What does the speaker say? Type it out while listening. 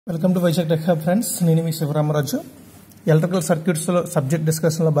Welcome to Vizag tech hub friends. నేను మీ SIVARAMARAJU. Electrical సర్క్యూట్స్లో subject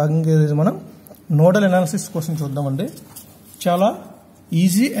డిస్కషన్లో భాగంగా ఈరోజు మనం నోడల్ అనాలిసిస్ కోసం చూద్దామండి. చాలా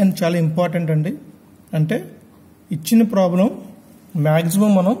ఈజీ అండ్ చాలా ఇంపార్టెంట్ అండి. అంటే ఇచ్చిన ప్రాబ్లం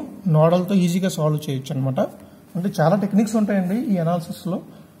మ్యాక్సిమం మనం నోడల్తో ఈజీగా సాల్వ్ చేయొచ్చు అనమాట. అంటే చాలా టెక్నిక్స్ ఉంటాయండి ఈ అనాలిసిస్లో.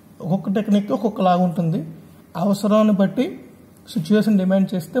 ఒక్కొక్క టెక్నిక్ ఒక్కొక్కలాగా ఉంటుంది. అవసరాన్ని బట్టి సిచ్యువేషన్ డిమాండ్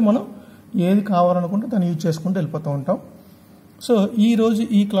చేస్తే మనం ఏది కావాలనుకుంటే దాన్ని యూజ్ చేసుకుంటూ వెళ్ళిపోతూ ఉంటాం. సో ఈరోజు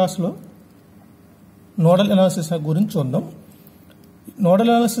ఈ క్లాస్లో నోడల్ అనాలిసిస్ గురించి చూద్దాం. నోడల్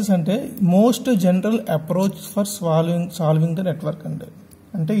అనాలిసిస్ అంటే most general approach for solving the network అండి.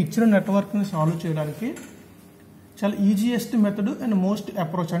 అంటే ఇచ్చిన నెట్వర్క్ని సాల్వ్ చేయడానికి చాలా easiest method and most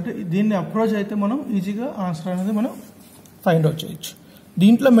approach. అంటే దీన్ని అప్రోచ్ అయితే మనం ఈజీగా ఆన్సర్ అనేది మనం ఫైండ్ అవుట్ చేయొచ్చు.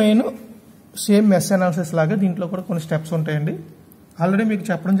 దీంట్లో మెయిన్ సేమ్ మెస్ అనాలిసిస్ లాగా దీంట్లో కూడా కొన్ని స్టెప్స్ ఉంటాయండి. ఆల్రెడీ మీకు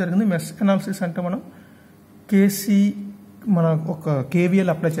చెప్పడం జరిగింది. మెస్ అనాలిసిస్ అంటే మనం ఒక KVL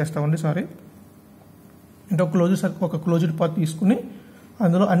అప్లై చేస్తామండి. అంటే ఒక క్లోజ్డ్ పాత్ తీసుకుని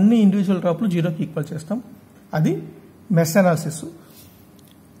అందులో అన్ని ఇండివిజువల్ డ్రాప్లు జీరోకి ఈక్వల్ చేస్తాం. అది mess analysis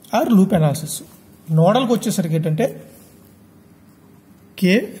are loop analysis. నోడల్కి వచ్చేసరికి ఏంటంటే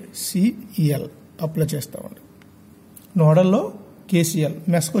KCL అప్లై చేస్తామండి. నోడల్లో KCL,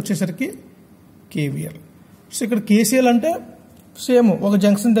 మెస్కి వచ్చేసరికి KVL. సో ఇక్కడ KCL అంటే సేమ్ ఒక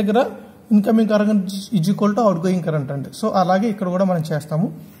జంక్షన్ దగ్గర incoming current is equal to out going current అండి. సో అలాగే ఇక్కడ కూడా మనం చేస్తాము.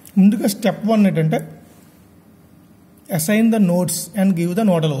 ముందుగా స్టెప్ 1 ఏంటంటే assign the nodes and give the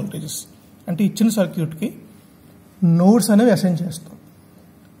nodal voltages. అంటే ఇచ్చిన సర్క్యూట్కి నోడ్స్ అనేవి అసైన్ చేస్తాం.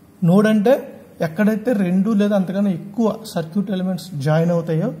 నోడ్ అంటే ఎక్కడైతే 2 లేదా అంతకన్నా ఎక్కువ సర్క్యూట్ ఎలిమెంట్స్ జాయిన్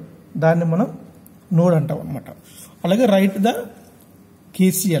అవుతాయో దాన్ని మనం నోడ్ అంటాం అనమాట. అలాగే right the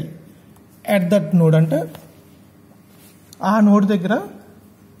KCL at that node. అంటే ఆ నోడ్ దగ్గర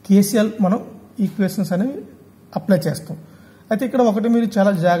KCL మనం ఈక్వేషన్స్ అనేవి అప్లై చేస్తాం. అయితే ఇక్కడ ఒకటి మీరు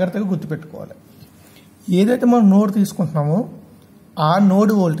చాలా జాగ్రత్తగా గుర్తుపెట్టుకోవాలి. ఏదైతే మనం నోడ్ తీసుకుంటున్నామో ఆ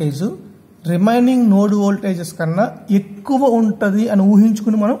node voltage remaining node voltages కన్నా ఎక్కువ ఉంటుంది అని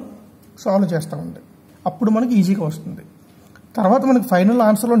ఊహించుకుని మనం సాల్వ్ చేస్తామండి. అప్పుడు మనకి ఈజీగా వస్తుంది. తర్వాత మనకి ఫైనల్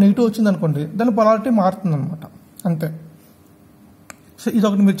ఆన్సర్లో నెగిటివ్ వచ్చింది అనుకోండి, దాని పొలారిటీ మారుతుంది అనమాట. అంతే. సో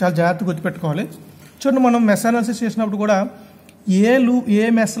ఇదొకటి మీరు చాలా జాగ్రత్తగా గుర్తుపెట్టుకోవాలి. చూడండి, మనం మెస్ అనాలిసిస్ చేసినప్పుడు కూడా ఏ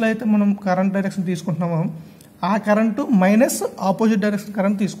మెస్లో అయితే మనం కరెంట్ డైరెక్షన్ తీసుకుంటున్నామో ఆ current minus opposite direction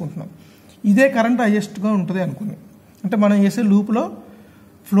current తీసుకుంటున్నాం. ఇదే కరెంట్ హైయెస్ట్గా ఉంటుంది అనుకుని, అంటే మనం వేసే లూప్లో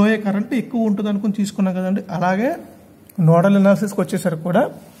ఫ్లో అయ్యే కరెంట్ ఎక్కువ ఉంటుంది అనుకుని తీసుకున్నాం కదండి. అలాగే నోడల్ అనాలిసిస్కి వచ్చేసరికి కూడా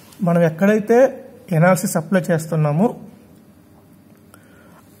మనం ఎక్కడైతే అనాలిసిస్ అప్లై చేస్తున్నామో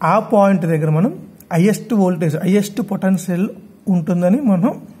ఆ పాయింట్ దగ్గర మనం హైయెస్ట్ వోల్టేజ్, హైయెస్ట్ పొటెన్షియల్ ఉంటుందని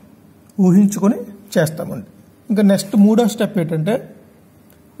మనం ఊహించుకొని చేస్తామండి. ఇంకా నెక్స్ట్ మూడో స్టెప్ ఏంటంటే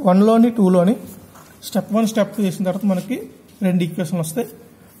 1లోని 2లోని స్టెప్ 1 స్టెప్ 2 చేసిన తర్వాత మనకి 2 ఈక్వేషన్లు వస్తాయి.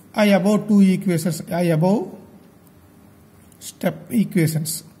 ఆ అబౌవ్ 2 ఈక్వేషన్స్, ఆ అబౌవ్ స్టెప్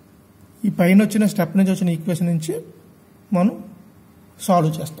ఈక్వేషన్స్, ఈ పైన వచ్చిన స్టెప్ నుంచి వచ్చిన ఈక్వేషన్ నుంచి మనం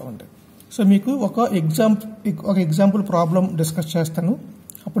సాల్వ్ చేస్తామండి. సో మీకు ఒక ఎగ్జాంపుల్ ప్రాబ్లం డిస్కస్ చేస్తాను.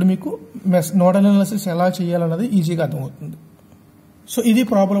 అప్పుడు మీకు నోడల్ అనాలిసిస్ ఎలా చేయాలన్నది ఈజీగా అర్థమవుతుంది. సో ఇది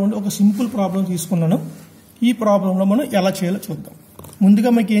ప్రాబ్లం అండి. ఒక సింపుల్ ప్రాబ్లం తీసుకున్నాను. ఈ ప్రాబ్లంలో మనం ఎలా చేయాలో చూద్దాం. ముందుగా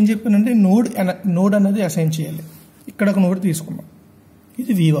మీకు ఏం చెప్పానంటే నోడ్ అనేది అసైన్ చేయాలి. ఇక్కడ ఒక నోడ్ తీసుకున్నాం,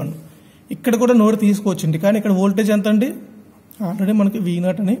 ఇది V1. ఇక్కడ కూడా నోడ్ తీసుకోవచ్చండి, కానీ ఇక్కడ వోల్టేజ్ ఎంత అండి? ఆల్రెడీ మనకి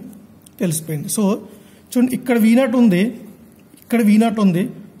V0 అని తెలిసిపోయింది. సో చూడండి, ఇక్కడ V0 ఉంది, ఇక్కడ V0 ఉంది.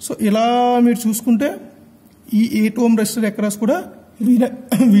 సో ఇలా మీరు చూసుకుంటే ఈ 8 ohm రెసిస్టర్ ఎక్రాస్ కూడా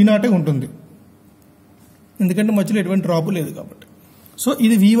V0 ఉంటుంది, ఎందుకంటే మధ్యలో ఎటువంటి డ్రాప్ లేదు కాబట్టి. సో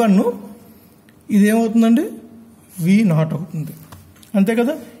ఇది V1, ఇది ఏమవుతుందండి? V0 అవుతుంది, అంతే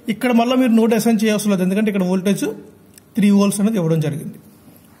కదా. ఇక్కడ మళ్ళీ మీరు నోడ్ అసైన్ చేయవలసిన లేదు, ఎందుకంటే ఇక్కడ వోల్టేజ్ 3 volts అనేది ఇవ్వడం జరిగింది.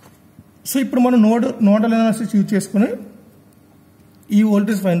 సో ఇప్పుడు మనం నోడల్ అనాలిసిస్ యూజ్ చేసుకుని ఈ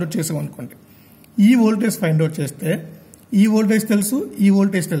వోల్టేజ్ ఫైండ్ అవుట్ చేసాం అనుకోండి. ఈ వోల్టేజ్ ఫైండ్ అవుట్ చేస్తే ఈ వోల్టేజ్ తెలుసు, ఈ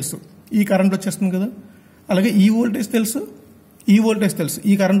వోల్టేజ్ తెలుసు, ఈ కరెంట్ వచ్చేస్తుంది కదా. అలాగే ఈ వోల్టేజ్ తెలుసు, ఈ వోల్టేజ్ తెలుసు,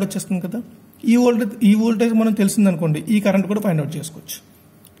 ఈ కరెంట్ వచ్చేస్తుంది కదా. ఈ వోల్టేజ్ మనం తెలిసిందనుకోండి, ఈ కరెంట్ కూడా ఫైండ్ అవుట్ చేసుకోవచ్చు.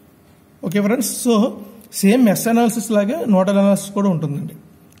 Okay friends. So same mess analysis లాగే నోడల్ అనాలిసిస్ కూడా ఉంటుందండి.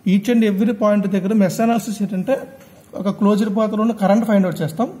 ఈచ్ అండ్ ఎవ్రీ పాయింట్ దగ్గర మెస్ అనాలిసిస్ ఏంటంటే ఒక క్లోజ్డ్ పాత్రలో ఉన్న కరెంట్ ఫైండ్ అవుట్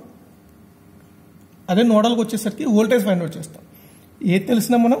చేస్తాం. అదే నోడల్కి వచ్చేసరికి వోల్టేజ్ ఫైండ్ అవుట్ చేస్తాం. ఏది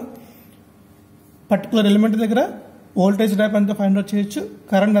తెలిసినా మనం పర్టికులర్ ఎలిమెంట్ దగ్గర వోల్టేజ్ డ్రాప్ ఎంత ఫైండ్ అవుట్ చేయొచ్చు,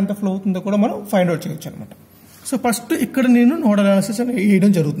 కరెంట్ ఎంత ఫ్లో అవుతుందో కూడా మనం ఫైండ్ అవుట్ చేయొచ్చు అనమాట. సో ఫస్ట్ ఇక్కడ నేను నోడల్ అనాలిసిస్ అని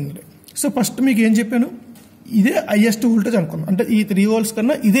వేయడం జరుగుతుంది. సో ఫస్ట్ మీకు ఏం చెప్పాను, ఇదే హైయెస్ట్ వోల్టేజ్ అనుకుందాం. అంటే ఈ 3 volts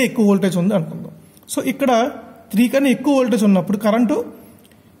కన్నా ఇదే ఎక్కువ వోల్టేజ్ ఉంది అనుకుందాం. సో ఇక్కడ 3 కన్నా ఎక్కువ వోల్టేజ్ ఉన్నప్పుడు కరెంటు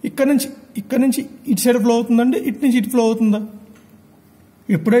ఇక్కడ నుంచి ఇటు సైడ్ ఫ్లో అవుతుందండి, ఇటు నుంచి ఇటు ఫ్లో అవుతుందా?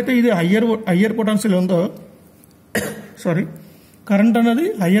 ఎప్పుడైతే ఇది హయ్యర్ పొటెన్షియల్ ఉందో కరెంట్ అనేది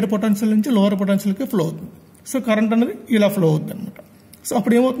హయ్యర్ పొటెన్షియల్ నుంచి లోవర్ పొటెన్షియల్కి ఫ్లో అవుతుంది. సో కరెంట్ అనేది ఇలా ఫ్లో అవుతుంది అనమాట. సో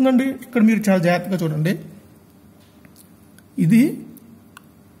అప్పుడు ఏమవుతుందండి, ఇక్కడ మీరు చాలా జాగ్రత్తగా చూడండి, ఇది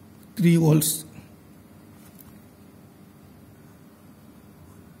 3 volts,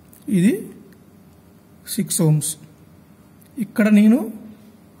 ఇది 6 ohms, ఇక్కడ నేను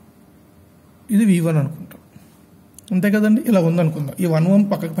ఇది V1 అనుకుంటాను, అంతే కదండి. ఇలా ఉందనుకుందాం, ఈ 1 ohm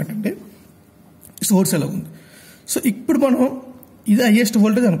పక్కకు పెట్టండి, సోర్స్ ఎలా ఉంది. సో ఇప్పుడు మనం ఇది హైయెస్ట్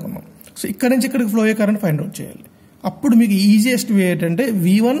వోల్టేజ్ అనుకున్నాం. సో ఇక్కడ నుంచి ఇక్కడికి ఫ్లో అయ్యే కరెంట్ ఫైండ్ అవుట్ చేయాలి. అప్పుడు మీకు ఈజియెస్ట్ వే ఏంటంటే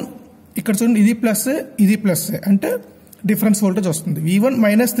V1 ఇక్కడ చూడండి, ఇది ప్లస్ ఇది ప్లస్ అంటే డిఫరెన్స్ వోల్టేజ్ వస్తుంది. V1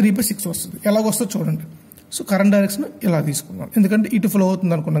 -3/6 వస్తుంది. ఎలాగొస్తుందో చూడండి. సో కరెంట్ డైరెక్షన్ ఇలా తీసుకున్నాం, ఎందుకంటే ఇటు ఫ్లో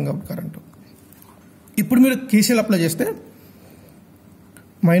అవుతుంది అనుకున్నాం కాబట్టి కరెంటు. ఇప్పుడు మీరు KCL అప్లై చేస్తే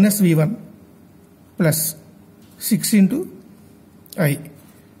 -V1 plus 6 × I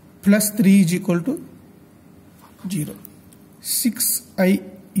plus 3 = 0. 6I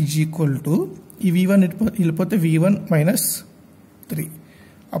ఈ V1 వెళ్ళిపోతే V1 -3,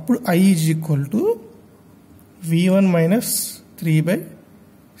 అప్పుడు I V1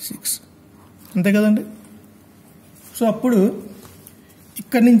 -3/6, అంతే కదండి. సో అప్పుడు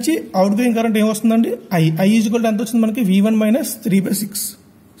ఇక్కడ నుంచి అవుట్ గోయింగ్ కరెంట్ ఏమొస్తుందండి, I ఎంత వచ్చింది మనకి, V1 -3/6.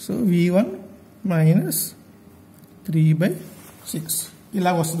 సో V1 -3/6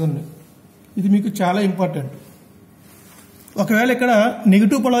 ఇలాగ వస్తుందండి. ఇది మీకు చాలా ఇంపార్టెంట్. ఒకవేళ ఇక్కడ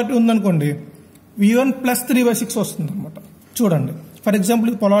నెగిటివ్ పొలారిటీ ఉందనుకోండి, V1 +3/6 వస్తుంది అనమాట. చూడండి, ఫర్ ఎగ్జాంపుల్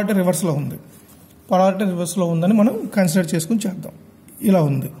ఇది పొలారిటీ రివర్స్లో ఉంది, పొలారిటీ రివర్స్లో ఉందని మనం కన్సిడర్ చేసుకుని చేద్దాం. ఇలా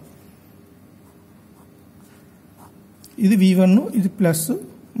ఉంది, ఇది V1, ఇది ప్లస్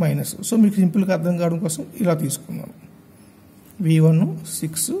మైనస్. సో మీకు సింపుల్గా అర్థం కావడం కోసం ఇలా తీసుకున్నాను. V1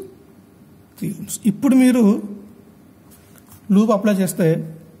 6 3 ohms. ఇప్పుడు మీరు లూప్ అప్లై చేస్తే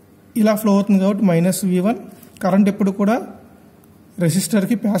ఇలా ఫ్లో అవుతుంది కాబట్టి -V1 కరెంట్ ఎప్పుడు కూడా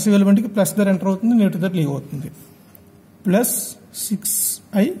రెసిస్టర్కి ప్యాసివ్ ఎలిమెంట్కి ప్లస్ దగ్గర ఎంటర్ అవుతుంది, నెగిటివ్ దగ్గర లీవ్ అవుతుంది. Plus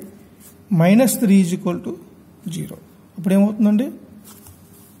 6I -3 = 0. అప్పుడు ఏమవుతుందండి,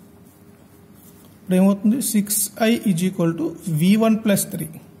 6I V1 + 3.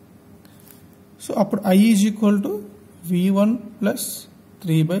 సో అప్పుడు I V1 +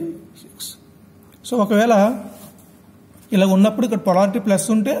 3/6. సో ఒకవేళ ఇలా ఉన్నప్పుడు ఇక్కడ పొలారిటీ ప్లస్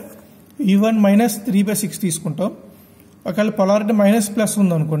ఉంటే V1 -3/6 తీసుకుంటాం. ఒకవేళ పొలారిటీ మైనస్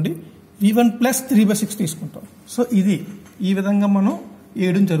ఉందనుకోండి, V1 + 3/6 తీసుకుంటాం. సో ఇది ఈ విధంగా మనం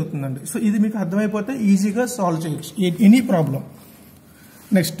వేయడం జరుగుతుందండి. సో ఇది మీకు అర్థమైపోతే ఈజీగా సాల్వ్ చేయొచ్చు ఎనీ ప్రాబ్లం.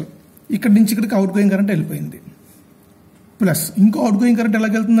 నెక్స్ట్ ఇక్కడ నుంచి ఇక్కడికి అవుట్ గోయింగ్ కరెంట్ వెళ్ళిపోయింది, ప్లస్ ఇంకో అవుట్ గోయింగ్ కరెంట్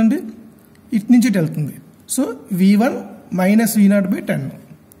ఎలాగ వెళ్తుందండి, ఇటు నుంచి ఇటు వెళ్తుంది. So V1 -V0/10,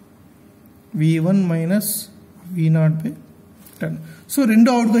 V1 -V0/10. So రెండు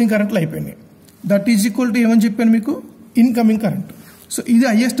అవుట్ గోయింగ్ కరెంట్లు అయిపోయినాయి. దట్ ఈజ్ ఈక్వల్ టు ఏమని చెప్పాను మీకు, ఇన్కమింగ్ కరెంట్. సో ఇది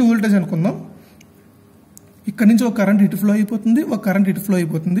హైయెస్ట్ వోల్టేజ్ అనుకుందాం. ఇక్కడ నుంచి ఒక కరెంట్ ఇటు ఫ్లో అయిపోతుంది, ఒక కరెంట్ ఇటు ఫ్లో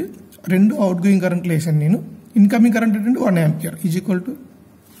అయిపోతుంది. రెండు అవుట్ గోయింగ్ కరెంట్లు వేసాను నేను. ఇన్కమింగ్ కరెంట్ ఏంటంటే 1 ఆంపియర్ ఈజ్ ఈక్వల్ టు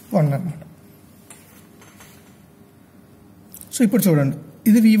 1 అనమాట. సో ఇప్పుడు చూడండి,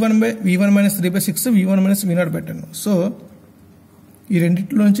 ఇది V1 -3/6, V1 -V0/10. సో ఈ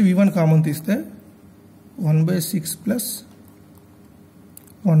రెండింటిలో నుంచి V1 కామన్ తీస్తే 1/6 +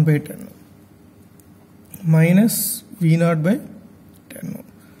 1/10 -V0/10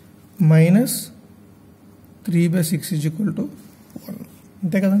 -3/6 = 1,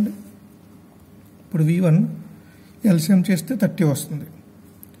 అంతే కదండి. ఇప్పుడు V1 ఎల్సిఎం చేస్తే 30 వస్తుంది.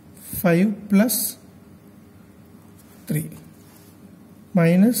 5 + 3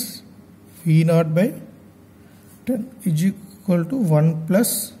 -V0/10 = 1 +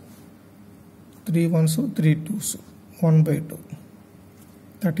 3 1s 3 2s 1/2.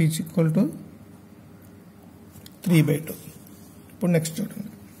 That is equal to 3/2. ఇప్పుడు నెక్స్ట్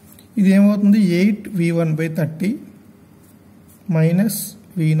చూడండి, ఇది ఏమవుతుంది, 8V1/30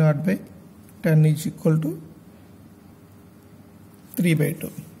 -V0/10 = 3/2.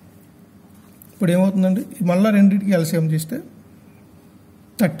 ఇప్పుడు ఏమవుతుందండి, మళ్ళీ రెండింటికి ఎల్సిఎం చేస్తే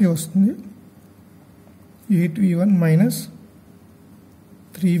 30 వస్తుంది. 8V1 -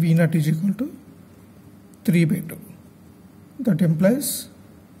 3V0 = 3/2. That implies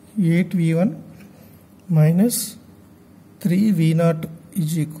 8V1 - 3V0 =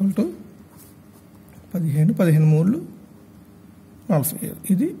 15 3 45.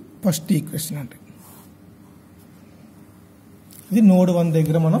 ఇది ఫస్ట్ ఈక్వేషన్ అండి. ఇది నోడ్ 1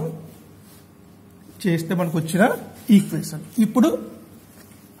 దగ్గర మనం చేస్తే మనకు వచ్చిన ఈక్వేషన్. ఇప్పుడు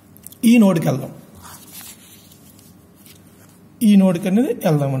ఈ నోడ్కి వెళ్దాం, ఈ నోడ్కి అనేది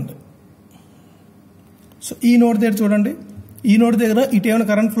వెళ్దామండి. సో ఈ నోడ్ దగ్గర చూడండి, ఈ నోడ్ దగ్గర ఇటు ఏమైనా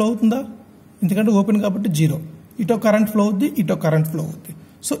కరెంట్ ఫ్లో అవుతుందా? ఎందుకంటే ఓపెన్ కాబట్టి 0. ఇటో కరెంట్ ఫ్లో అవుద్ది, ఇటో కరెంట్ ఫ్లో అవుద్ది.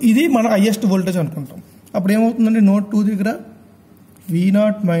 సో ఇది మన హైయెస్ట్ వోల్టేజ్ అనుకుంటాం. అప్పుడు ఏమవుతుందండి, నోడ్ 2 దగ్గర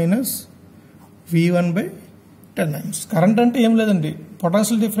V0 మైనస్ V1/10 కరెంట్ అంటే ఏం లేదండి,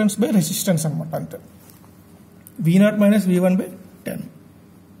 పొటెన్షియల్ డిఫరెన్స్ బై రెసిస్టెన్స్ అనమాట, అంతే. V0 మైనస్ V1/10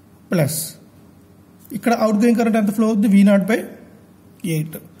 ప్లస్ ఇక్కడ అవుట్ గోయింగ్ కరెంట్ ఎంత ఫ్లో అవుద్ది,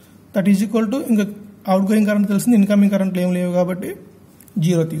 V0/8. That is equal to, ఇంకా అవుట్ గోయింగ్ కరెంట్ తెలిసింది, ఇన్కమింగ్ కరెంట్లు ఏం లేవు కాబట్టి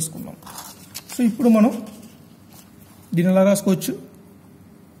 0 తీసుకున్నాం. సో ఇప్పుడు మనం దీని ఎలా రాసుకోవచ్చు,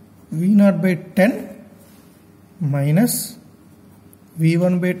 V0/10 minus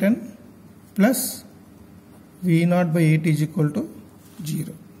V1/10 plus V0/8 is equal to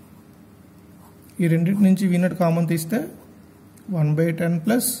 0. ఈ రెండింటి నుంచి V0 కామన్ తీస్తే 1/10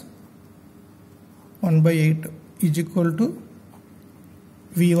 plus 1/8 is equal to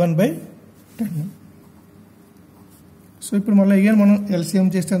V1/10. So ఇప్పుడు మళ్ళీ అగైన్ మనం ఎల్సిఎం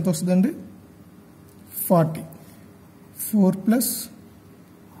చేస్తే ఎంత వస్తుందండి, 40. 4 plus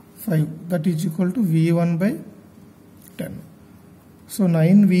 5 that is equal to V1/10. So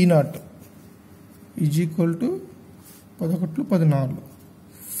 9 V0 is equal to 11 14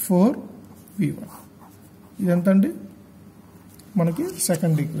 4 V1. ఇదెంత అండి మనకి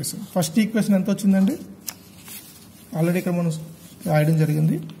సెకండ్ ఈక్వేషన్. ఫస్ట్ ఈక్వేషన్ ఎంత వచ్చిందండి, ఆల్రెడీ ఇక్కడ మనం రాయడం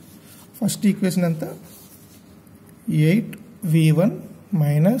జరిగింది. ఫస్ట్ ఈక్వేషన్ ఎంత, 8V1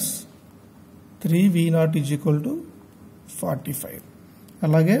 minus 3V0 is equal to 45.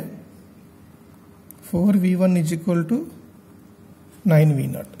 అలాగే 4V1 is equal to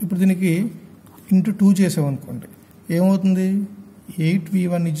 9V0. ఇప్పుడు దీనికి ఇంటూ 2 చేసామనుకోండి ఏమవుతుంది,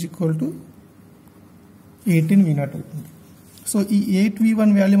 8V1 is equal to 18V0 అవుతుంది. సో ఈ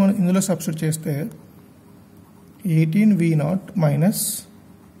 8V1 వాల్యూ మనం ఇందులో సబ్స్టిట్యూట్ చేస్తే 18V0 minus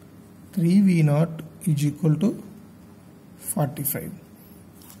 3V0 is equal to 45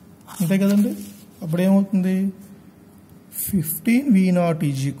 అంతే కదండి. అప్పుడు ఏమవుతుంది, 15V0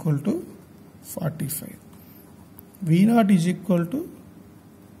 is equal to 45. V0 is equal to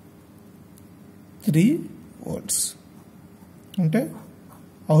 3 volts. అంటే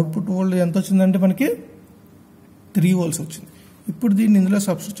అవుట్పుట్ వోల్టేజ్ ఎంత వచ్చిందంటే మనకి 3 volts వచ్చింది. ఇప్పుడు దీన్ని ఇందులో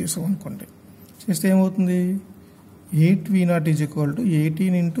సబ్స్టిట్యూట్ చేసాం అనుకోండి, చేస్తే ఏమవుతుంది, 8V0 is equal to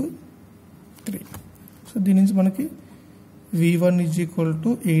 18 into 3. So దీని నుంచి మనకి V1 is equal to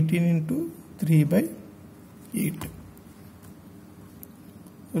 18 into 3/8.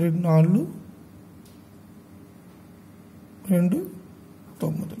 4 2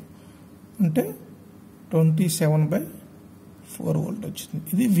 9 అంటే 27/4 వోల్ట్ వచ్చింది.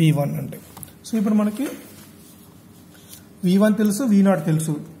 ఇది V1 అంటే. సో ఇప్పుడు మనకి V1 తెలుసు, V0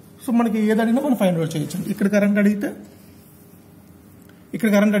 తెలుసు. సో మనకి ఏది అడిగినా మనం ఫైండ్ అవుట్ చేయొచ్చు. ఇక్కడ కరెంట్ అడిగితే, ఇక్కడ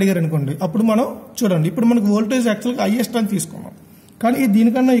కరెంట్ అడిగారు అనుకోండి, అప్పుడు మనం చూడండి, ఇప్పుడు మనకు వోల్టేజ్ యాక్చువల్గా హైయెస్ట్ అని తీసుకున్నాం, కానీ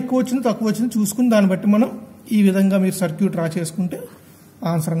దీనికన్నా ఎక్కువ వచ్చింది తక్కువ వచ్చింది చూసుకుని దాన్ని బట్టి మనం ఈ విధంగా మీరు సర్క్యూట్ డ్రా చేసుకుంటే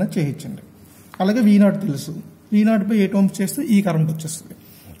ఆన్సర్ అనేది చేయొచ్చండి. అలాగే V0 తెలుసు, V0/8 ohms చేస్తే ఈ కరెంట్ వచ్చేస్తుంది.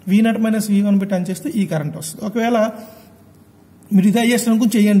 V0 మైనస్ V1/10 చేస్తే ఈ కరెంట్ వస్తుంది. ఒకవేళ మీరు ఇది హైయెస్ట్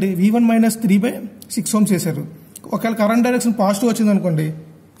అనుకుని చేయండి, V1 మైనస్ 3/6 ohms చేశారు. ఒకవేళ కరెంట్ డైరెక్షన్ పాజిటివ్ వచ్చింది అనుకోండి,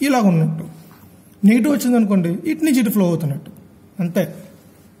 ఇలాగ ఉన్నట్టు, నెగిటివ్ వచ్చింది అనుకోండి, ఇటు నుంచి ఇటు ఫ్లో అవుతున్నట్టు, అంతే.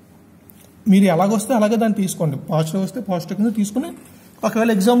 మీరు ఎలాగొస్తే అలాగే దాన్ని తీసుకోండి, పాజిటివ్ వస్తే పాజిటివ్ కింద తీసుకుని, ఒకవేళ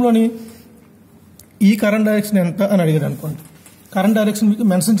ఎగ్జామ్లోని ఈ కరెంట్ డైరెక్షన్ ఎంత అని అడిగారు అనుకోండి, కరెంట్ డైరెక్షన్ మీకు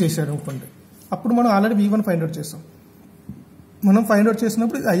మెన్షన్ చేశారు అనుకోండి, అప్పుడు మనం ఆల్రెడీ V1 ఫైండ్ అవుట్ చేస్తాం. మనం ఫైండ్ అవుట్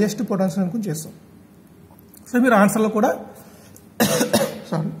చేసినప్పుడు ఇది హైయెస్ట్ పొటెన్షియల్ అనుకుని చేస్తాం. సో మీరు ఆన్సర్లో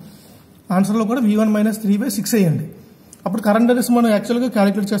కూడా V1 మైనస్ 3/6 వేయండి. అప్పుడు కరెంట్ డైరెక్షన్ మనం యాక్చువల్గా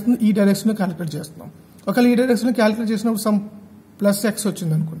క్యాలిక్యులేట్ చేస్తుంది ఈ డైరెక్షన్లో క్యాలిక్యులేట్ చేస్తున్నాం. ఒకవేళ ఈ డైరెక్షన్లో క్యాలిక్యులేట్ చేసినప్పుడు సమ్ +x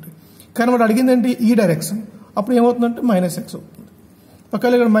వచ్చింది అనుకోండి, కానీ వాడు అడిగింది ఏంటి ఈ డైరెక్షన్, అప్పుడు ఏమవుతుందంటే -x అవుతుంది.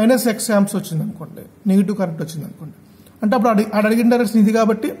 ఒకవేళ ఇక్కడ -x amps వచ్చింది అనుకోండి, నెగిటివ్ కరెంట్ వచ్చింది అనుకోండి, అంటే అప్పుడు అడిగిన డైరెక్షన్ ఇది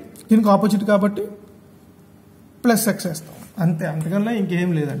కాబట్టి దీనికి ఆపోజిట్ కాబట్టి +x వేస్తాం, అంతే. అంతకన్నా ఇంకేం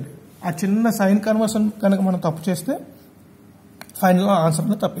లేదండి. ఆ చిన్న సైన్ కన్వర్షన్ కనుక మనం తప్పు చేస్తే ఫైనల్గా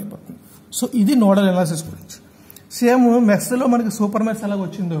ఆన్సర్లో తప్పైపోతుంది. సో ఇది నోడల్ అనాలిసిస్ గురించి. సేమ్ మెస్లో మనకి సూపర్ మెస్ ఎలాగ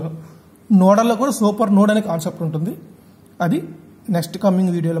వచ్చిందో నోడల్లో కూడా సూపర్ నోడ్ అనే కాన్సెప్ట్ ఉంటుంది. అది నెక్స్ట్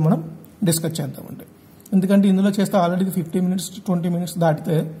కమింగ్ వీడియోలో మనం డిస్కస్ చేద్దామండి. ఎందుకంటే ఇందులో చేస్తే ఆల్రెడీ 15 minutes 20 minutes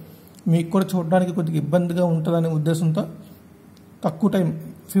దాటితే మీకు కూడా చూడడానికి కొద్దిగా ఇబ్బందిగా ఉంటుందనే ఉద్దేశంతో తక్కువ టైం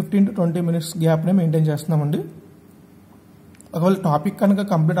 15 to 20 minutes గ్యాప్నే మెయింటైన్ చేస్తున్నామండి. ఒకవేళ టాపిక్ కనుక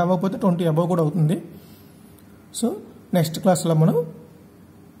కంప్లీట్ అవ్వకపోతే 20 above కూడా అవుతుంది. సో నెక్స్ట్ క్లాస్లో మనం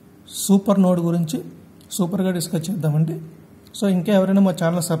సూపర్ నోడ్ గురించి సూపర్గా డిస్కస్ చేద్దామండి. సో ఇంకా ఎవరైనా మా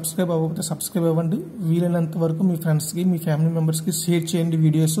ఛానల్ సబ్స్క్రైబ్ అవ్వకపోతే సబ్స్క్రైబ్ అవ్వండి. వీలైనంత వరకు మీ ఫ్రెండ్స్కి మీ ఫ్యామిలీ మెంబర్స్కి షేర్ చేయండి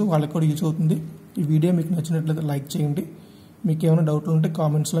వీడియోస్, వాళ్ళకి కూడా యూజ్ అవుతుంది. ఈ వీడియో మీకు నచ్చినట్లయితే లైక్ చేయండి. మీకు ఏమైనా డౌట్లు ఉంటే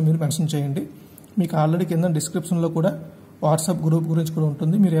కామెంట్స్లో మీరు మెన్షన్ చేయండి. మీకు ఆల్రెడీ కింద డిస్క్రిప్షన్లో కూడా వాట్సాప్ గ్రూప్ గురించి కూడా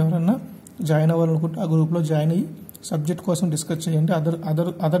ఉంటుంది. మీరు ఎవరైనా జాయిన్ అవ్వాలనుకుంటే ఆ గ్రూప్లో జాయిన్ అయ్యి సబ్జెక్ట్ కోసం డిస్కస్ చేయండి.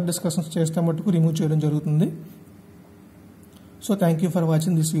 అదర్ డిస్కషన్స్ చేస్తే మటుకు రిమూవ్ చేయడం జరుగుతుంది. So thank you for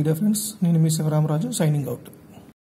watching this video friends. నేను మీ శివరామరాజు సైనింగ్ అవుట్.